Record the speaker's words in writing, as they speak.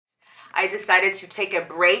I decided to take a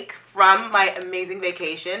break from my amazing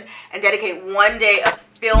vacation and dedicate one day of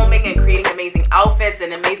filming and creating amazing outfits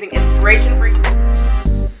and amazing inspiration for you.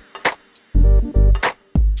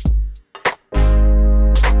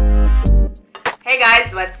 Hey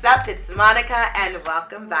guys, what's up? It's Monica and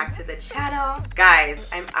welcome back to the channel. Guys,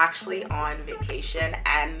 I'm actually on vacation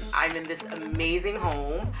and I'm in this amazing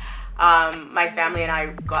home. My family and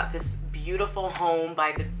I got this beautiful home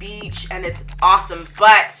by the beach and it's awesome,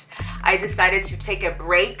 but I decided to take a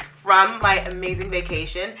break from my amazing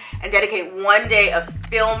vacation and dedicate one day of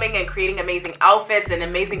filming and creating amazing outfits and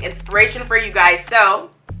amazing inspiration for you guys.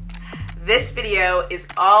 So this video is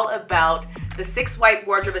all about the 6 white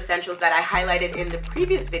wardrobe essentials that I highlighted in the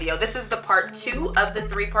previous video. This is the part 2 of the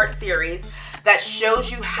 3-part series that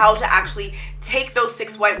shows you how to actually take those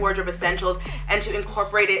 6 white wardrobe essentials and to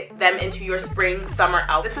incorporate them into your spring summer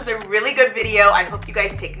outfit. This is a really good video. I hope you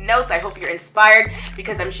guys take notes. I hope you're inspired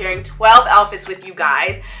because I'm sharing 12 outfits with you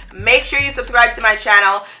guys. Make sure you subscribe to my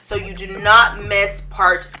channel so you do not miss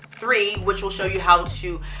part 3, which will show you how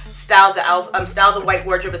to style the white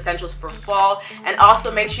wardrobe essentials for fall. And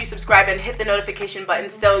also make sure you subscribe and hit the notification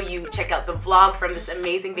button so you check out the vlog from this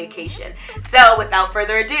amazing vacation. So without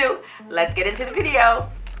further ado, let's get into the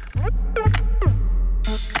video.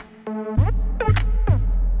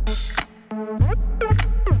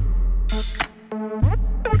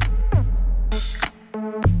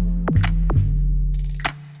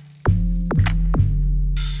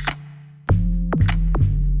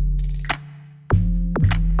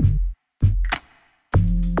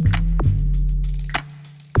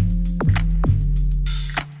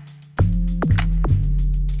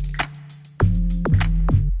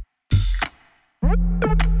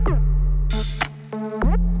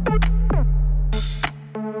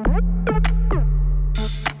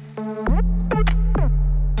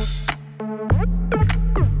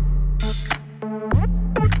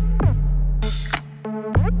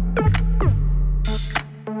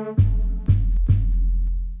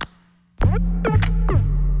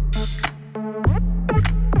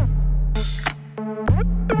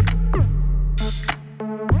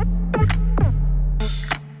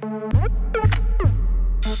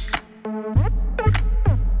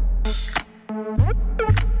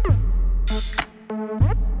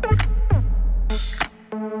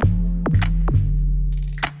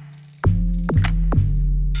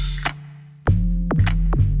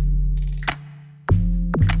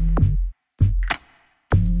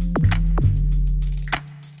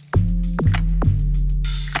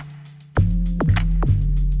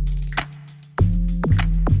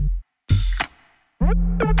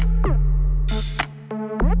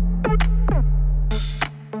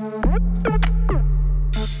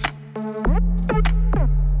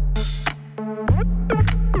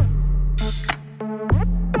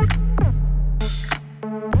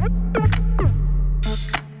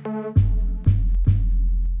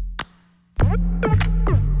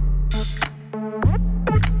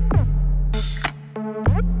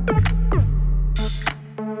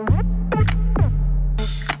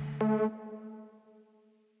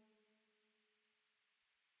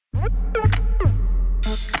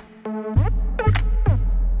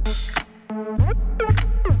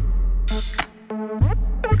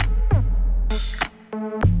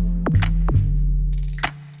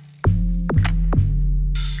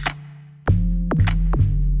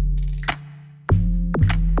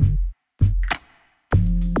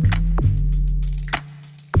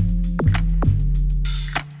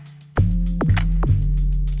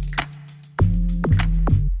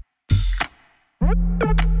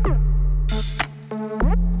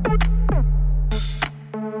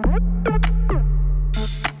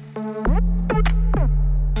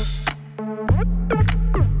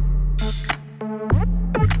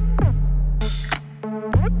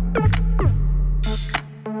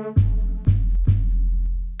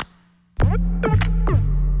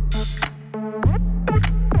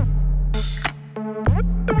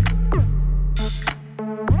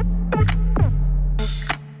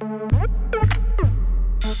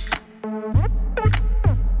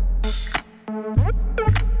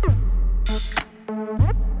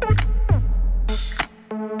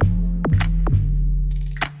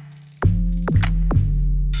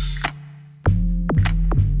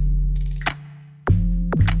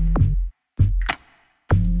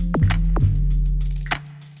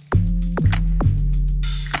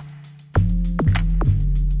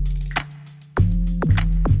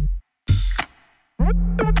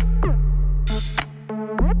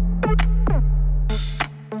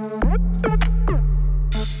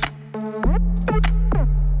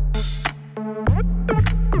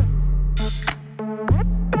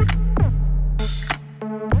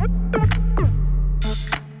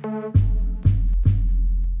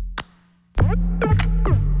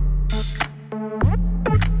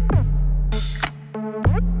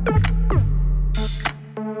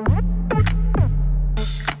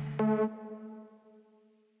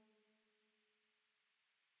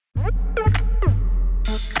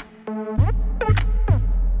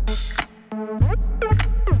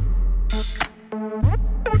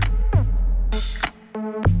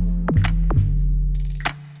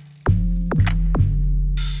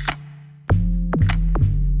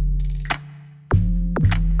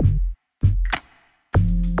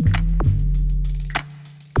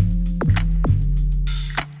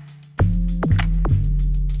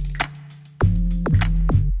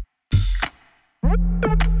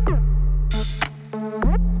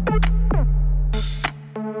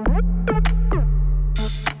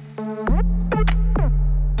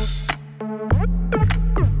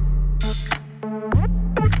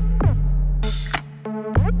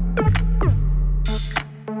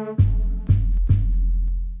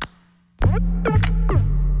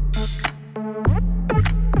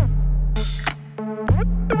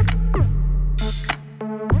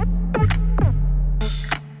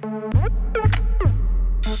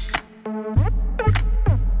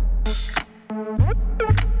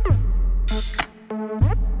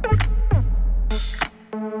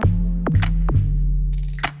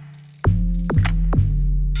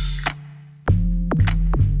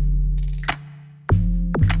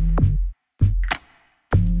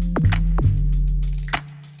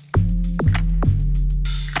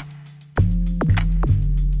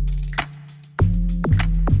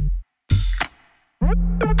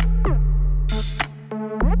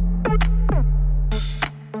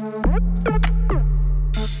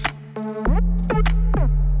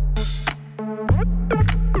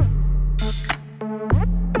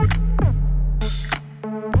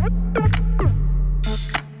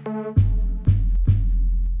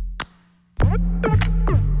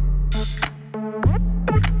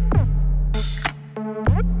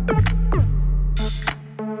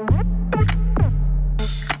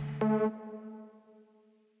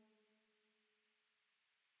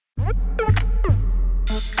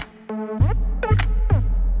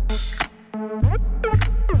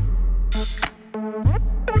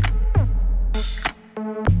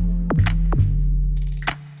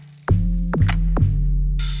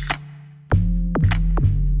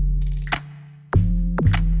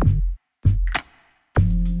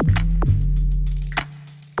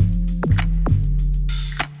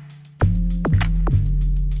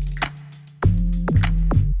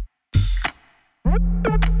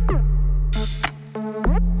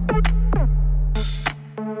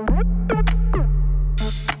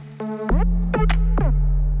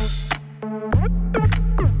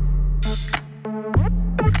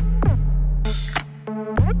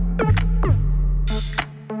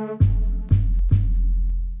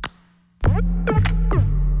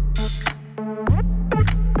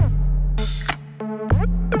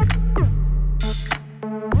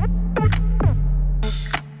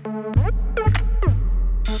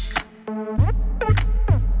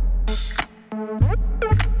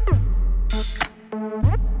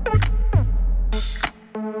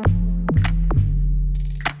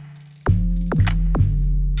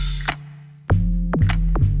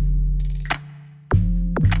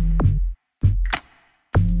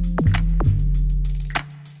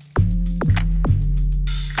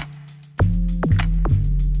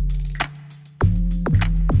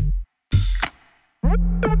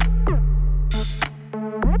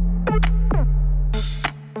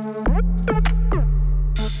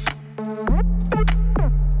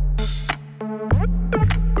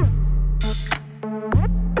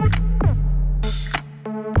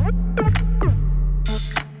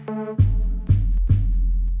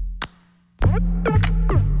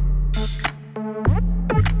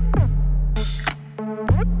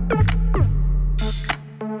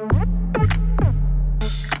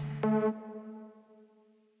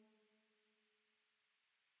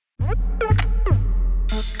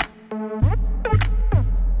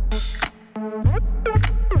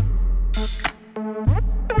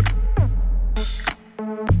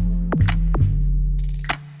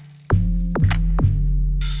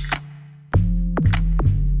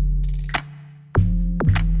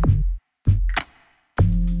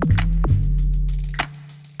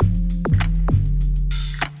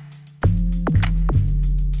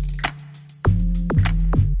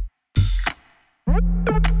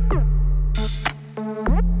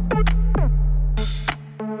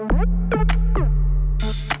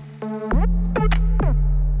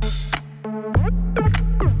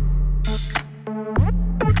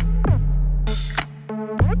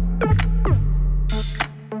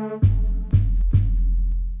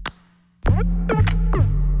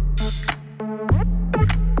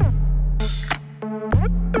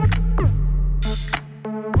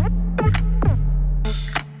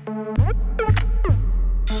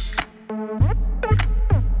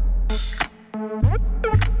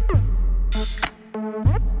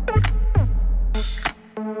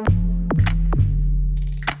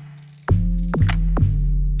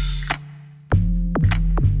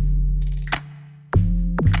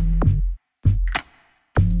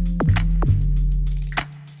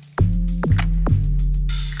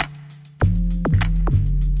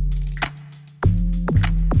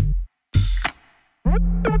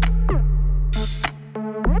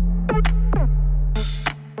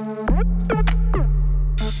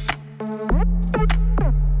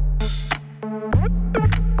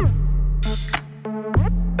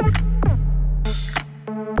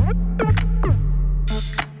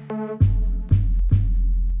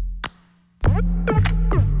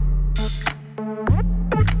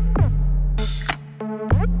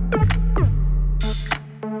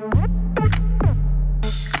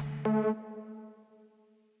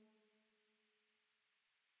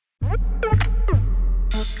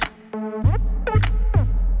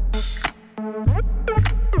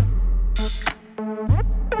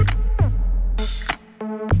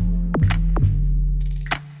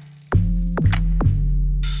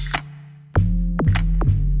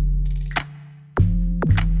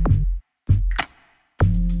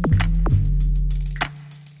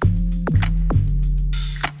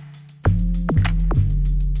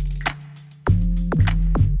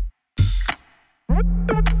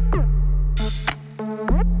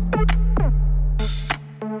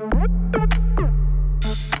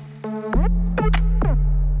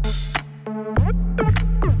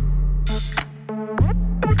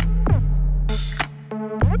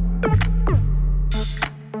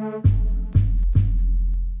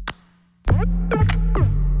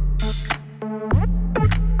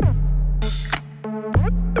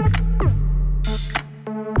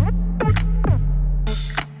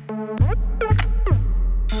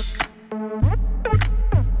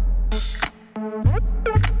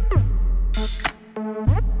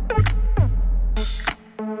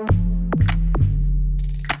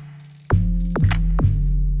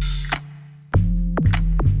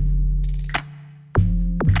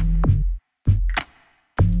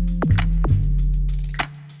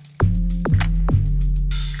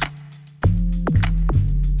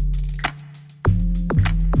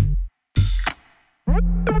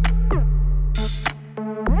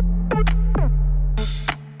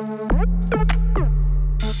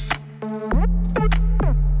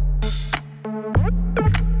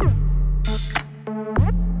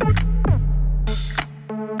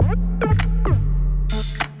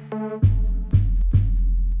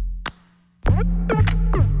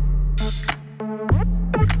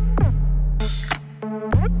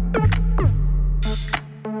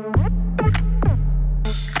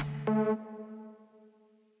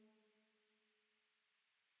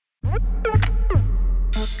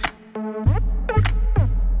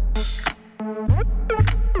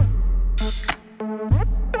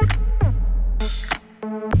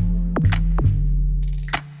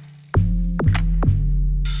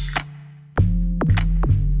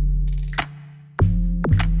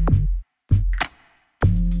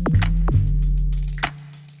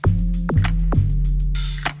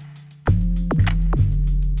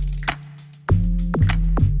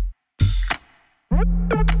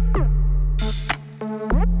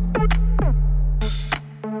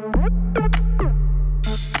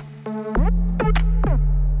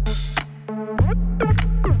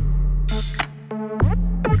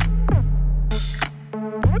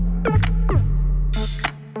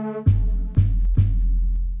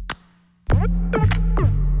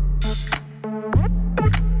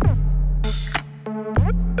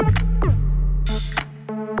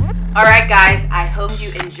 Alright guys, I hope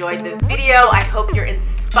you enjoyed the video. I hope you're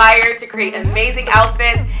inspired to create amazing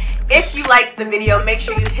outfits. If you liked the video, make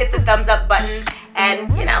sure you hit the thumbs up button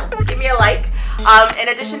and, you know, give me a like. In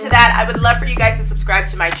addition to that, I would love for you guys to subscribe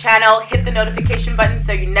to my channel, hit the notification button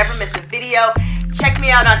so you never miss a video. Check me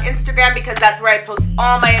out on Instagram because that's where I post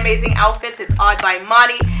all my amazing outfits. It's Odd by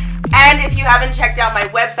Moni. And if you haven't checked out my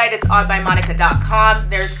website, it's oddbymonica.com.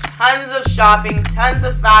 There's tons of shopping, tons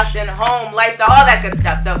of fashion, home, lifestyle, all that good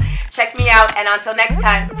stuff. So check me out. And until next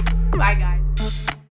time, bye guys.